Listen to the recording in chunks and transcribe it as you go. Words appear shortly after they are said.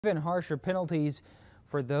Even harsher penalties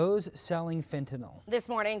for those selling fentanyl. This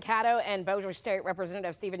morning, Caddo and Bossier State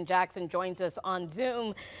Representative Stephen Jackson joins us on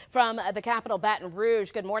Zoom from the capital, Baton Rouge.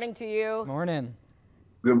 Good morning to you. Morning.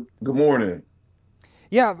 Good morning.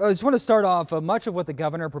 Yeah, I just want to start off. Much of what the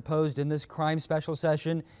governor proposed in this crime special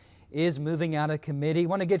session is moving out of committee.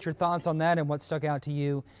 Want to get your thoughts on that and what stuck out to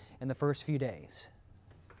you in the first few days?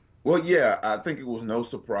 Well, yeah, I think it was no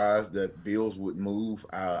surprise that bills would move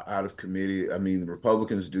out of committee. I mean, the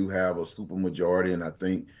Republicans do have a supermajority, and I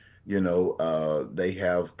think, they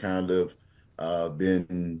have kind of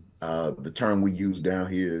been, the term we use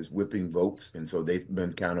down here is whipping votes. And so they've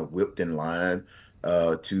been kind of whipped in line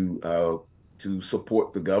to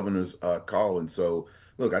support the governor's call. And so,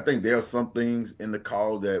 look, I think there are some things in the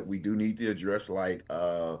call that we do need to address, like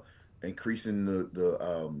increasing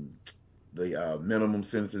the minimum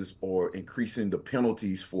sentences or increasing the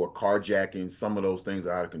penalties for carjacking. Some of those things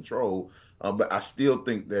are out of control, but I still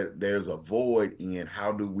think that there's a void in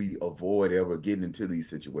how do we avoid ever getting into these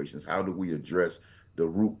situations? How do we address the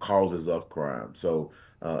root causes of crime? So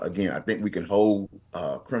again, I think we can hold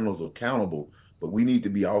criminals accountable, but we need to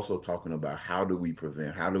be also talking about how do we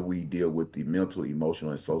prevent, how do we deal with the mental,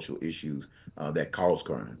 emotional, and social issues that cause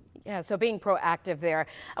crime. Yeah, so being proactive there.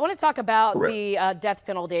 I want to talk about Correct. the death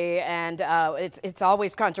penalty, and it's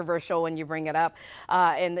always controversial when you bring it up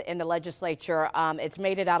in the legislature. It's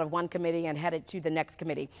made it out of one committee and headed to the next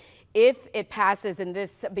committee. If it passes and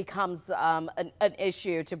this becomes an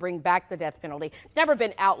issue to bring back the death penalty, it's never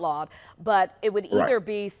been outlawed, but it would either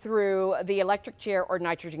be through the electric chair or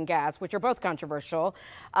nitrogen gas, which are both controversial.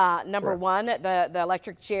 Number one, the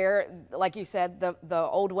electric chair, like you said, the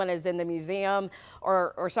old one is in the museum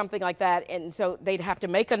or something like that, and so they'd have to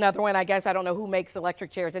make another one, I guess. I don't know who makes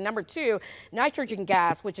electric chairs. And number two, nitrogen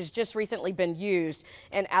gas, which has just recently been used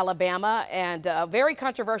in Alabama, and very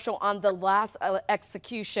controversial on the last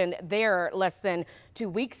execution there less than 2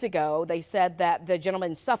 weeks ago. They said that the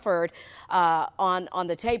gentleman suffered on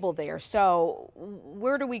the table there. So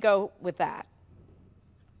where do we go with that?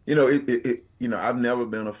 I've never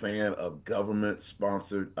been a fan of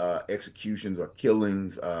government-sponsored executions or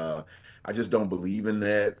killings. I just don't believe in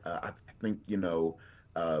that. I think, we know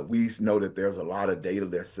that there's a lot of data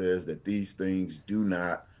that says that these things do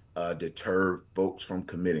not deter folks from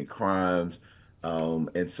committing crimes.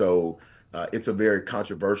 And so it's a very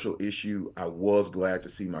controversial issue. I was glad to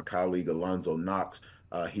see my colleague Alonzo Knox.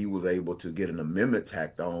 He was able to get an amendment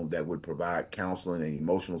tacked on that would provide counseling and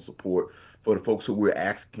emotional support for the folks who we're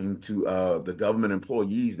asking to, the government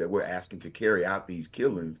employees that we're asking to carry out these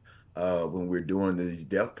killings when we're doing these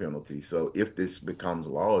death penalties. So if this becomes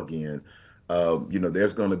law again,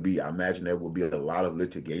 there's going to be, I imagine there will be a lot of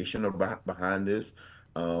litigation behind this.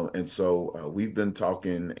 And so we've been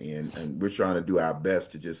talking and we're trying to do our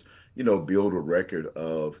best to just, build a record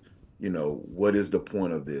of, what is the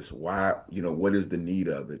point of this? Why, what is the need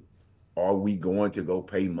of it? Are we going to go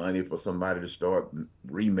pay money for somebody to start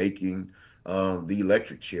remaking the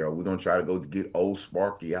electric chair? Are we going to try to go to get old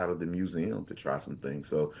Sparky out of the museum to try some things?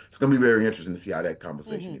 So it's going to be very interesting to see how that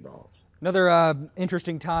conversation evolves. Another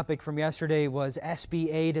interesting topic from yesterday was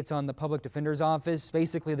SB 8. It's on the Public Defender's Office.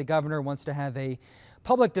 Basically, the governor wants to have a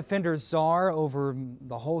public defender's czar over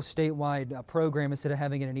the whole statewide program instead of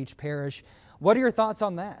having it in each parish. What are your thoughts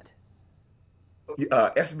on that?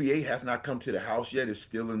 SB 8 has not come to the House yet. It's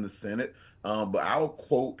still in the Senate. But I'll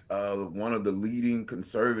quote one of the leading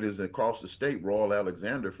conservatives across the state, Royal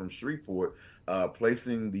Alexander from Shreveport,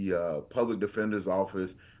 placing the public defender's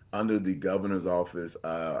office under the governor's office.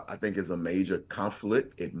 I think is a major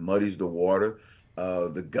conflict. It muddies the water.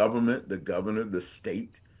 The government, the governor, the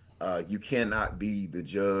state, you cannot be the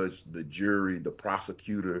judge, the jury, the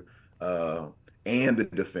prosecutor, and the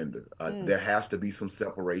defender. There has to be some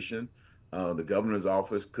separation. The governor's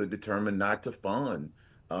office could determine not to fund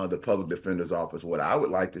the public defender's office. What I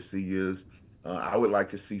would like to see is, I would like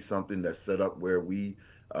to see something that's set up where we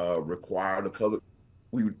require the public,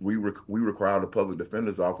 we require the public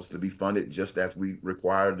defender's office to be funded just as we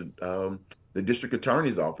require the district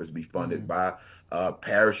attorney's office be funded by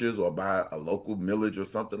parishes or by a local millage or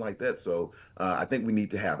something like that. So I think we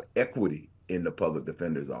need to have equity in the public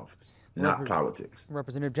defender's office, not politics.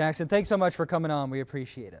 Representative Jackson, thanks so much for coming on. We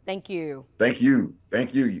appreciate it. Thank you. Thank you.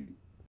 Thank you.